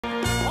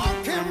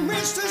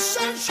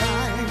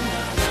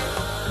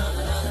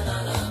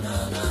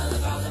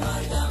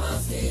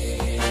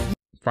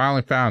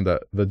Finally found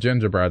it. The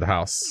gingerbread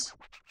house.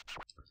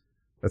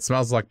 It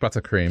smells like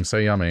buttercream, so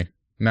yummy.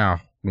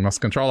 Now, we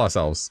must control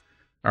ourselves.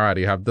 Alright,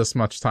 you have this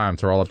much time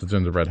to roll up the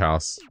gingerbread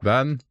house.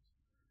 Then,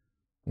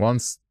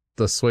 once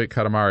the sweet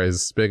Katamari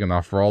is big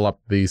enough, roll up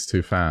these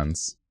 2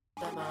 fans.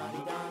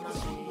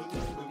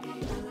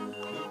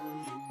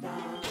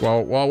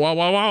 Whoa, whoa, whoa,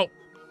 whoa, whoa!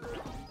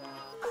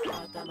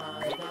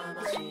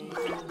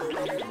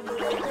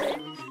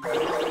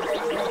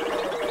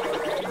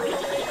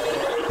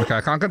 Okay,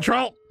 I can't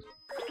control!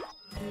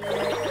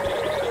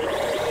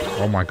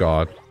 Oh my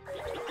god.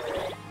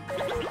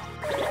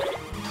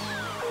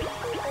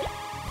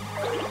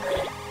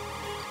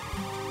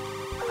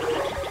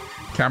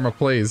 Camera,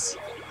 please.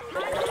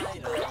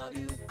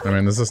 I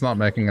mean, this is not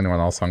making anyone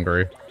else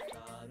hungry.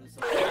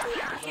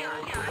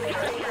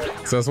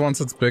 It says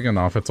once it's big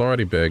enough, it's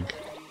already big.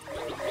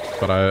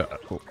 But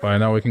I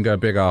know we can go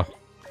bigger.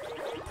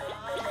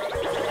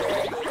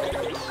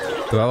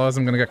 Because otherwise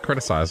I'm gonna get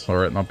criticized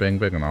for it not being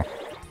big enough.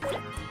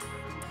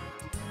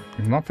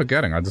 I'm not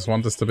forgetting, I just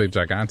want this to be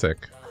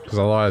gigantic. Because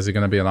otherwise you're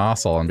gonna be an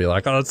arsehole and be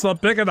like, oh, it's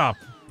not big enough!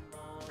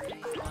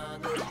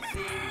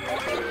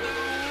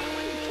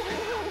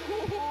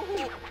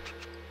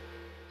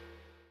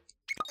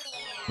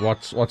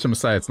 Watch him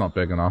say it's not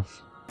big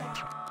enough.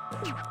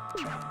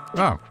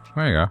 Oh,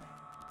 there you go.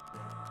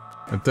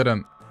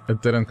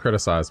 It didn't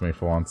criticize me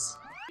for once.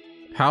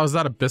 How is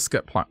that a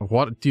biscuit planet?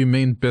 What do you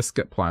mean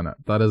biscuit planet?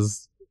 That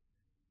is...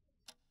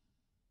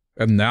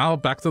 And now,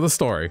 back to the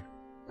story.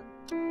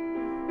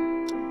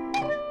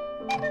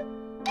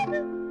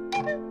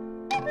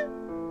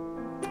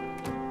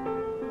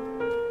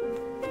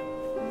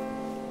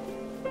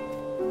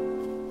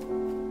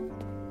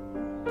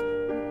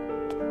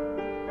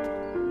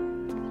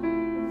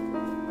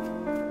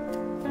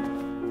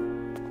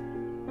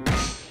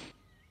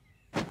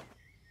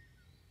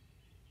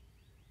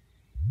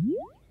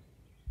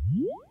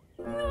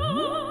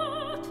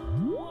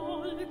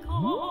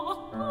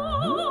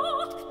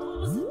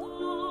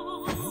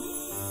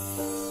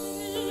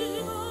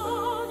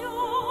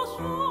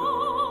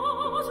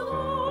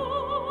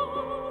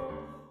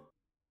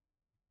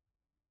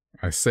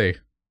 I see.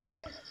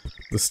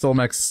 This still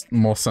makes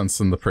more sense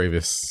than the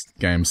previous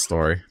game's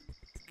story.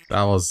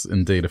 That was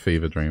indeed a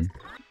fever dream.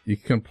 You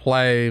can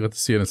play with the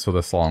students for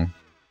this long.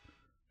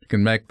 You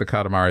can make the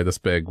Katamari this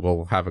big,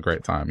 we'll have a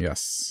great time,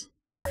 yes.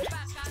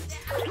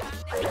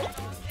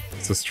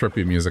 It's this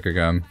trippy music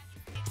again.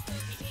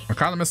 I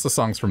kinda miss the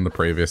songs from the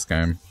previous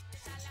game.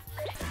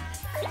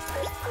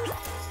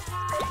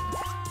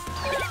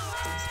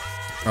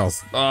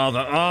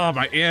 Oh,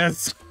 my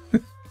ears!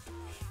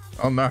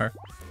 Oh no.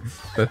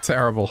 They're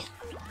terrible.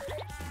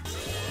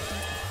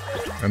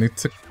 I need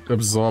to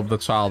absorb the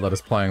child that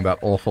is playing that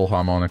awful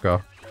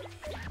harmonica.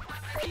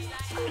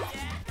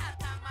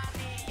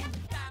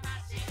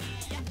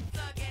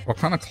 What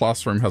kind of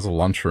classroom has a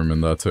lunchroom in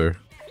there too?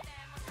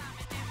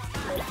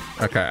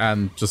 Okay,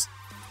 and just...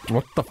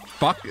 What the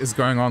fuck is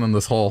going on in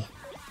this hall?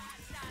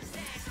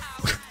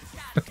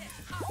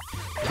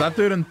 Is that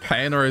dude in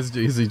pain or is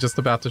he just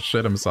about to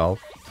shit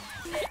himself?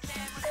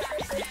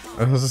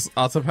 It was just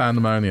utter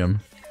pandemonium.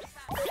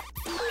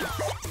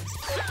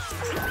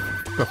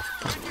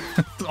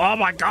 Oh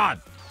my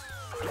god!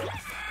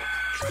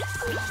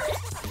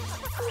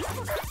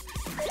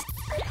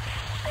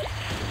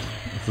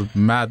 This is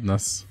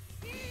madness.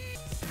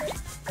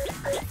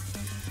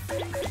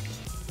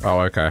 Oh,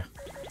 okay.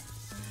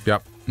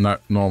 Yep, no,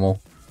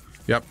 normal.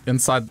 Yep,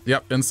 inside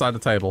the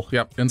table.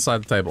 Yep,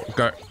 inside the table.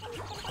 Go.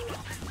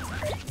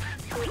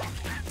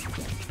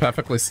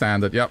 Perfectly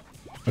standard, yep.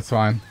 It's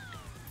fine.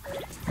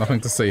 Nothing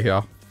to see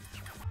here.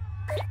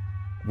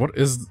 What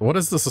is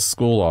this a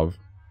school of?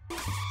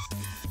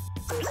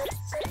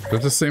 There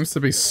just seems to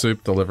be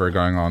soup delivery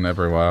going on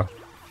everywhere.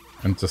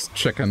 And just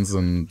chickens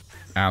and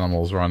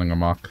animals running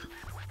amok.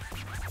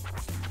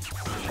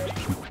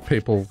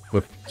 People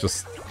with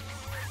just...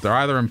 They're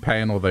either in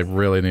pain or they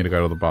really need to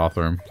go to the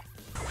bathroom.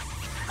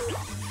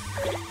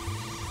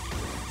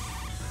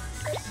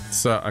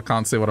 Sir, I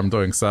can't see what I'm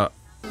doing, sir.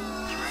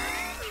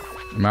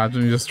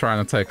 Imagine you're just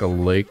trying to take a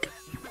leak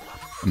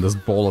and this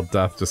ball of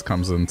death just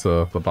comes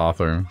into the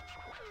bathroom.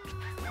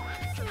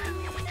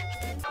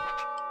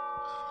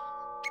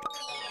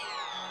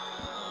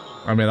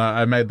 I mean,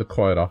 I made the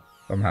quota.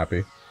 I'm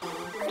happy.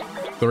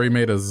 3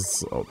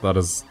 meters, that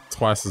is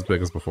twice as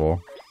big as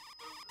before.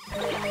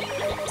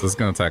 So it's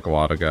gonna take a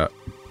while to get.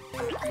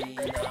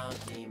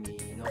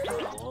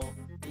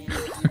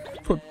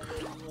 Put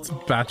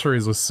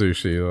batteries with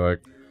sushi,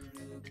 like...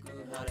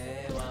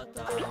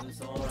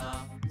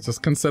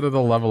 Just consider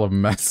the level of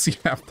mess you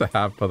have to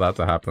have for that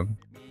to happen.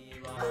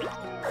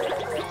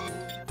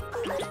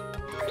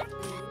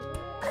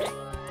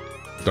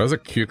 Those are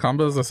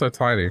cucumbers? They're so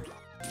tiny.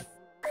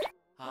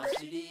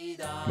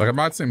 Like, it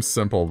might seem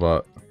simple,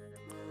 but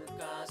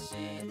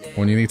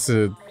when you need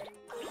to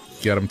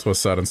get them to a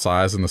certain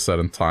size in a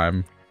certain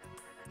time,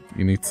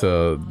 you need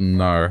to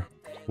know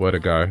where to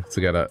go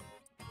to get it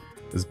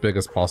as big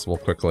as possible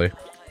quickly.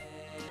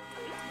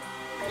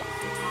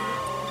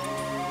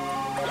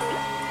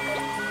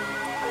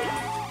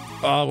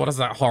 Oh, what is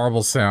that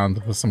horrible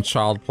sound? There's some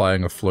child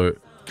playing a flute.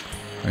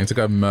 I need to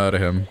go murder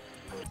him.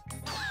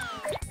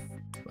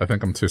 I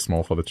think I'm too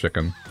small for the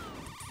chicken.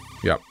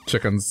 Yep,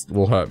 chickens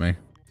will hurt me.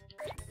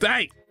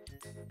 Hey!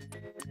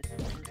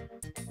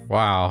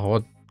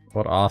 Wow,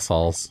 what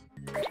assholes.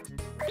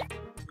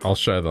 I'll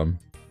show them.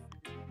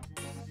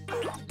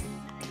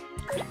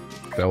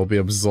 They will be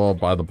absorbed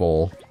by the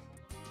ball.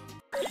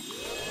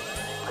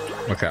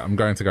 Okay, I'm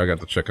going to go get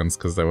the chickens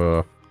because they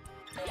were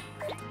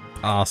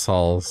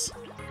assholes.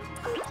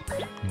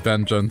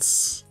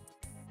 Vengeance.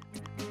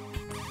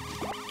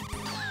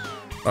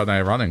 Oh no,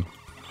 you're running.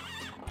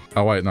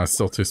 Oh wait, no, it's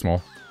still too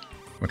small.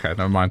 Okay,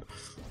 never mind.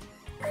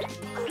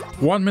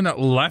 1 minute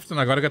left and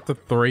I gotta get to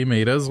 3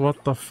 meters?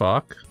 What the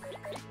fuck?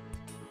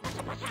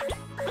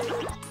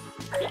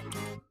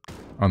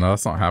 Oh no,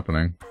 that's not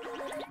happening.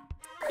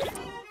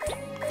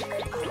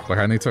 Like,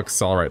 I need to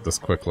accelerate this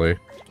quickly.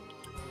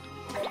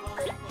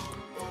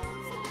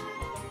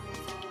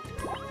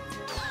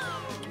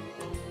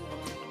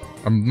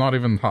 I'm not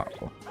even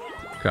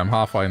okay, I'm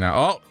halfway now.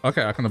 Oh,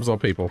 okay, I can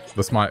absorb people.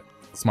 This might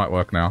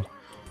work now.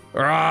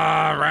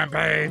 Ah,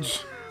 rampage!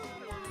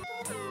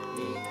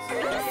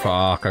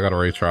 Fuck, I gotta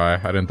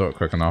retry. I didn't do it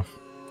quick enough.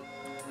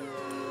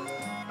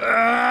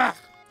 Ah!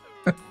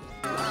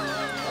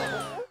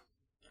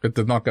 It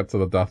did not get to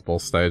the death ball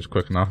stage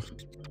quick enough.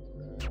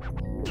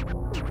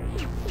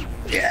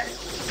 Yeah.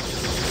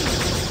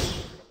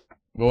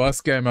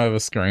 Worst game over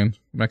screen.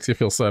 Makes you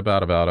feel so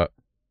bad about it.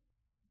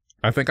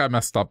 I think I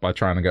messed up by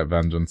trying to get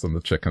vengeance on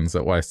the chickens.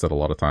 It wasted a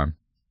lot of time.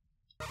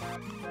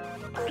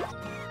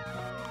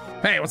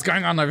 Hey, what's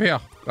going on over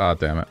here? Ah,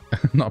 damn it.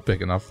 Not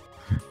big enough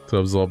to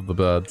absorb the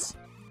birds.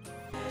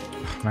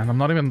 Man, I'm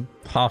not even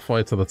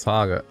halfway to the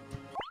target.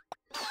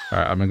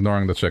 Alright, I'm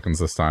ignoring the chickens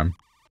this time.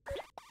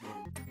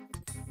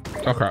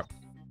 Oh crap.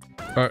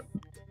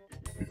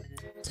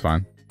 It's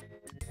fine.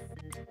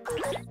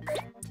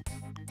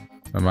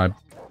 Am I...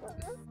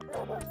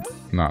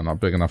 No, not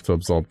big enough to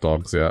absorb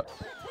dogs yet.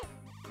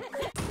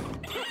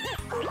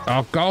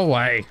 Oh, go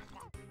away!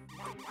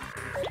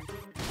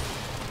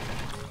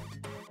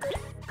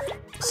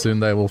 Soon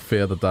they will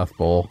fear the death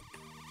ball.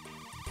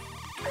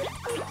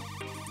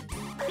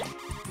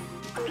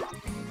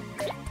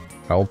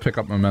 I will pick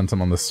up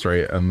momentum on the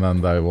street and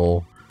then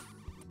they'll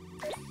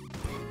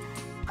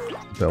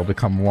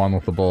become one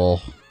with the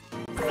ball.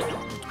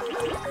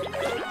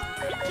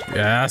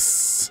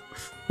 Yes!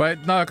 Wait,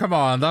 no, come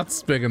on,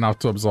 that's big enough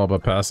to absorb a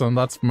person.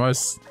 That's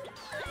most...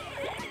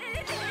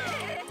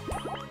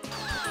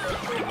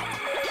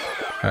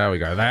 There we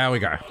go, there we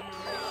go.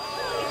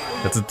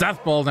 It's a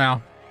death ball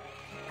now.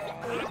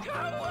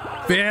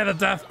 Fear the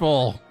death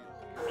ball.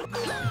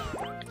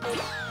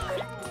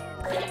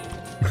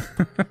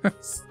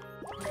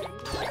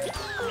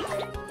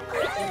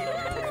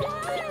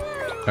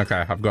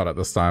 Okay, I've got it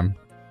this time.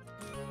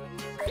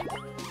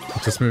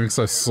 I'm just moving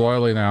so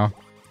slowly now.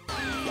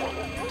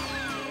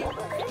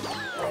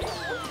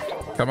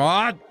 Come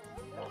on!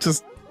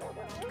 Just...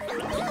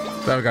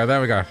 There we go,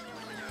 there we go.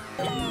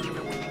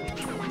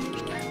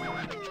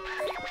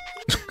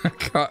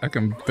 I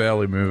can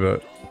barely move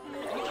it.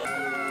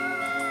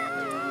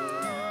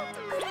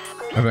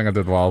 I think I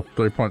did well.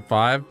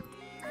 3.5?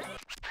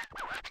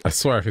 I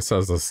swear if he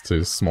says this is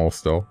too small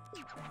still.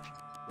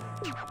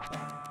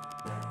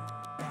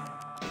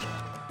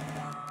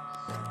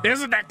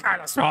 Isn't that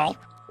kind of small?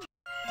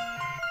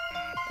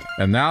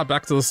 And now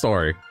back to the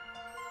story.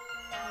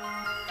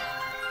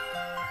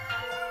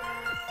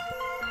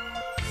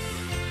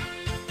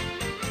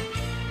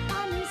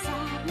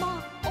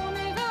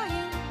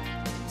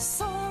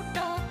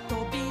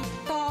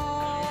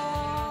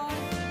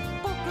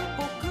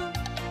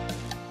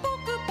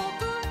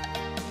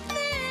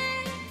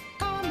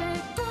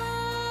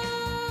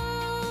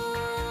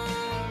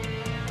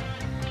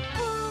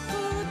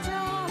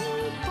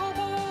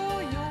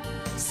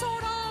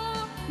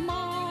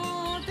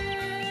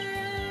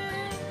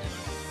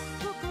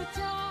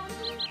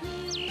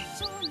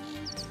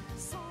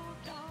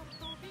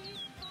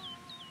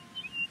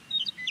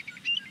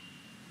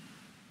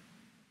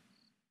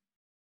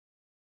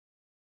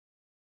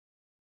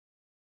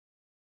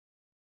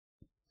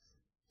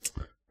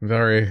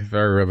 Very,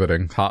 very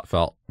riveting.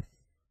 Heartfelt.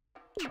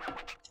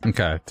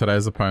 Okay,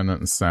 today's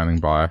opponent is standing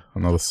by.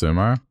 Another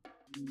sumo.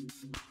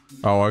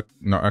 Oh,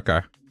 no,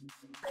 okay.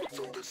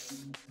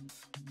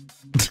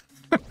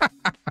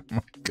 Oh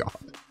my god.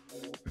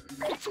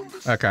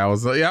 Okay, I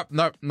was, yep,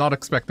 nope, not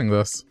expecting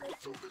this.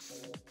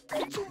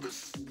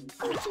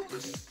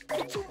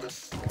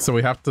 So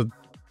we have to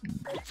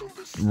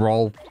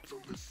roll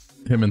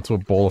him into a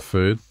ball of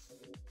food.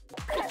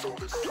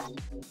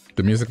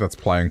 The music that's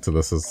playing to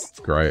this is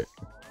great.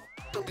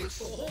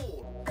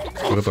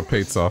 Look at the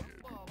pizza.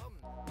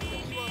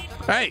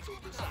 Hey!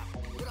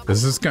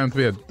 This is going to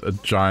be a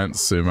giant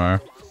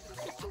sumo.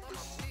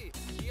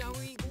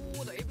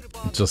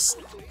 Just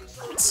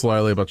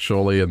slowly but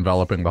surely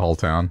enveloping the whole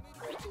town.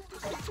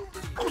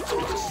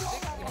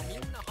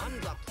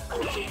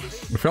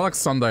 I feel like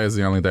Sunday is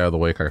the only day of the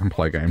week I can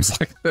play games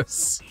like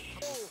this.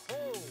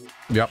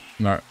 Yep,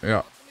 no,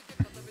 yeah.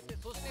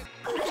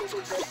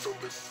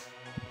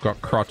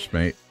 got crotch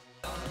meat.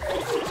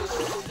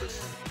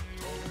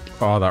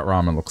 Oh, that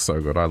ramen looks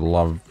so good. I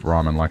love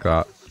ramen like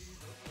that.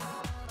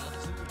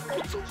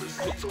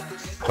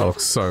 That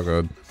looks so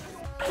good.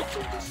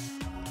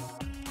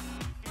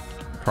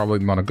 Probably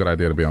not a good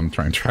idea to be on the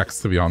train tracks,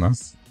 to be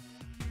honest.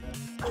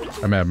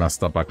 I may have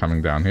messed up by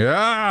coming down here.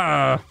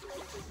 Ah!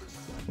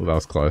 Well, that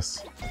was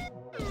close.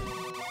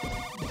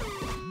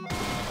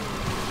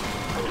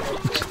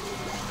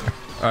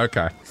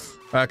 Okay.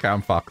 Okay,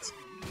 I'm fucked.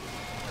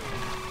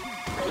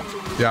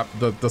 Yep,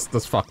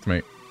 this fucked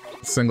me.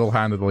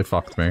 Single-handedly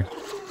fucked me.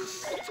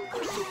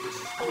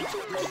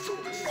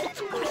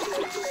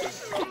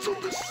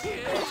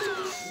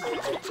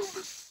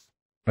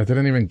 I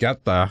didn't even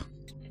get there.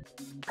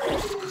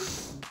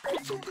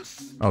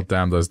 Oh,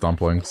 damn those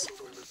dumplings.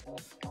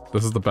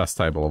 This is the best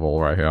table of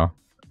all right here.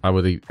 I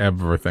would eat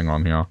everything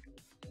on here.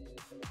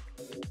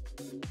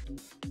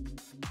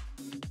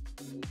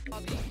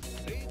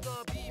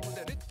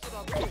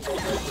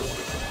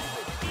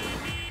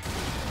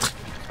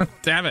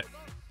 Damn it!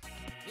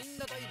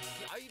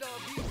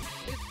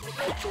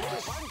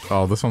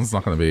 Oh, this one's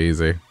not gonna be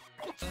easy.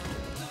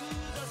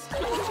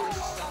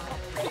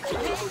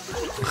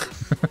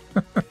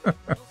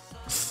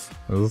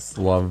 I just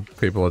love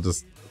people are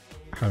just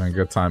having a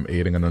good time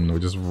eating and then we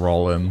just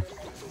roll in.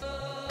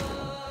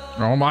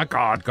 Oh my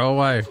god, go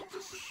away!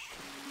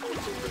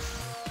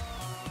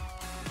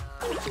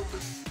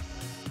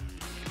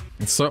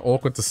 It's so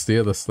awkward to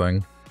steer this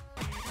thing.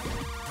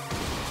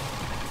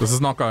 This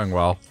is not going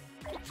well.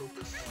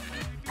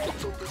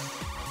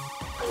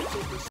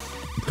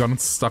 I've gotten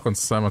stuck on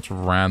so much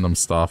random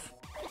stuff.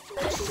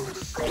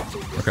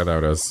 Okay, there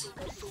it is.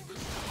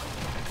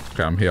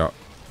 Okay, I'm here.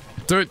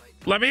 Dude,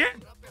 let me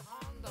in!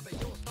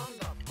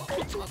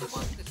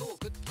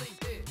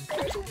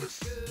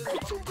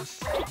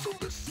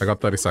 I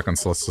got 30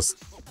 seconds, so let's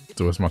just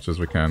do as much as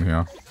we can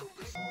here.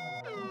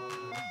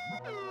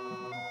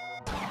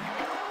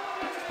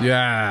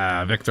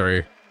 Yeah,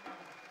 victory.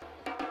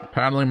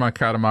 Apparently my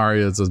Katamari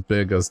is as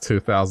big as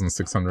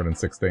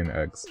 2,616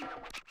 eggs.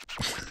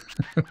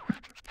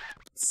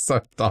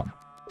 So dumb.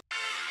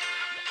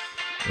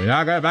 We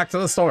now go back to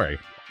the story.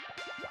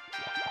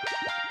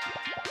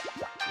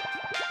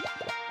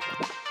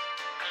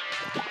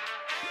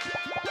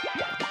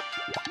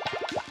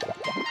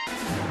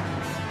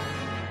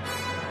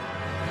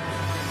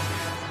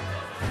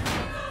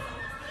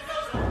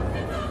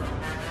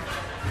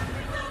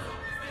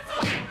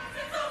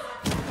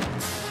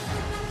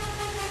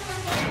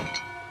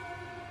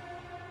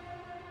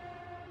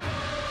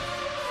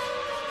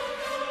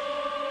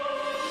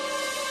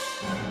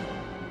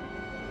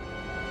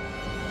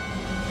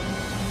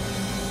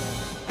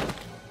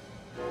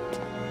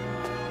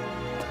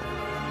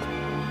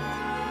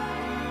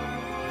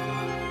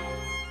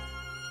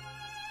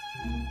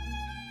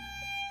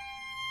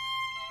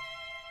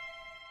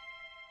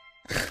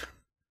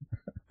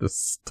 This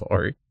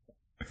story.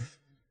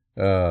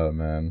 Oh,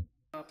 man.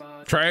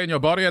 Train your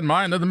body and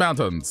mind in the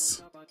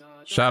mountains.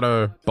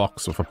 Shadow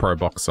box with a pro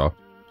boxer.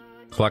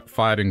 Collect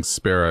fighting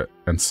spirit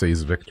and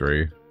seize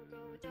victory.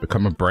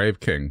 Become a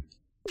brave king.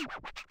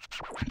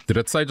 Did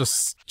it say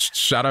just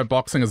shadow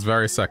boxing is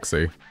very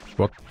sexy?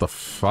 What the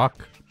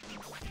fuck?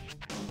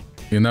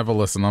 You never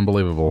listen,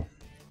 unbelievable.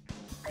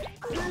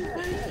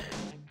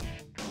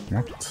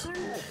 What?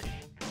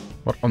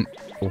 What on...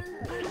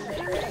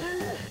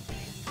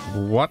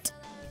 What?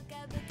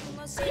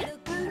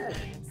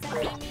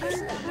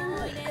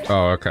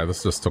 Oh, okay,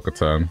 this just took a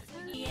turn.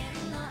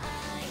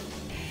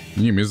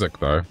 New music,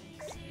 though.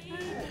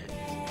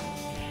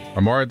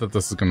 I'm worried that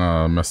this is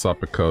gonna mess up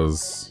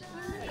because...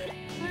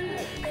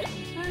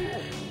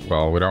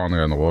 Well, we don't want to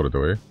go in the water,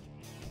 do we?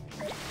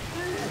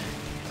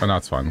 Oh, no,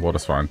 it's fine.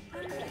 Water's fine.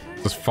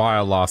 This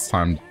fire last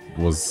time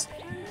was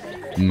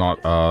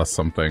not,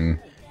 something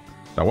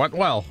that went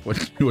well when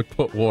you would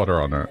put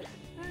water on it.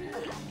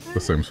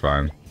 This seems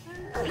fine.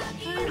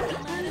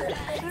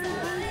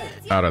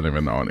 I don't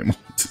even know anymore.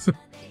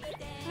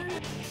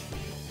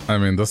 I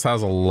mean, this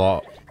has a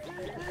lot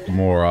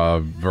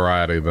more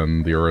variety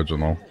than the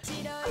original.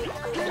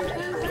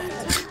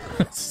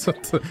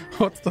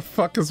 What the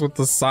fuck is with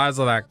the size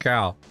of that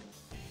cow?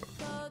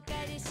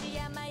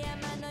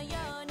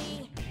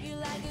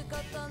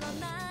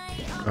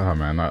 Oh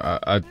man,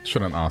 I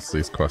shouldn't ask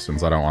these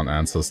questions. I don't want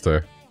answers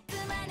to.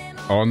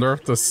 I wonder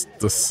if this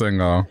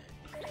singer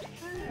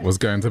was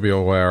going to be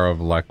aware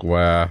of like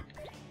where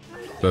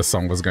the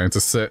song was going to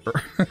sit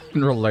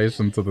in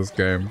relation to this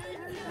game.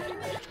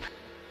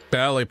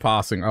 Barely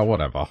passing. Oh,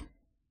 whatever.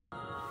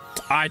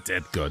 I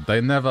did good.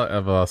 They never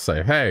ever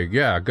say, hey,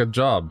 yeah, good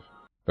job.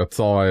 It's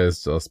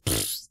always just,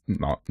 pfft,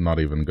 not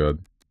even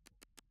good.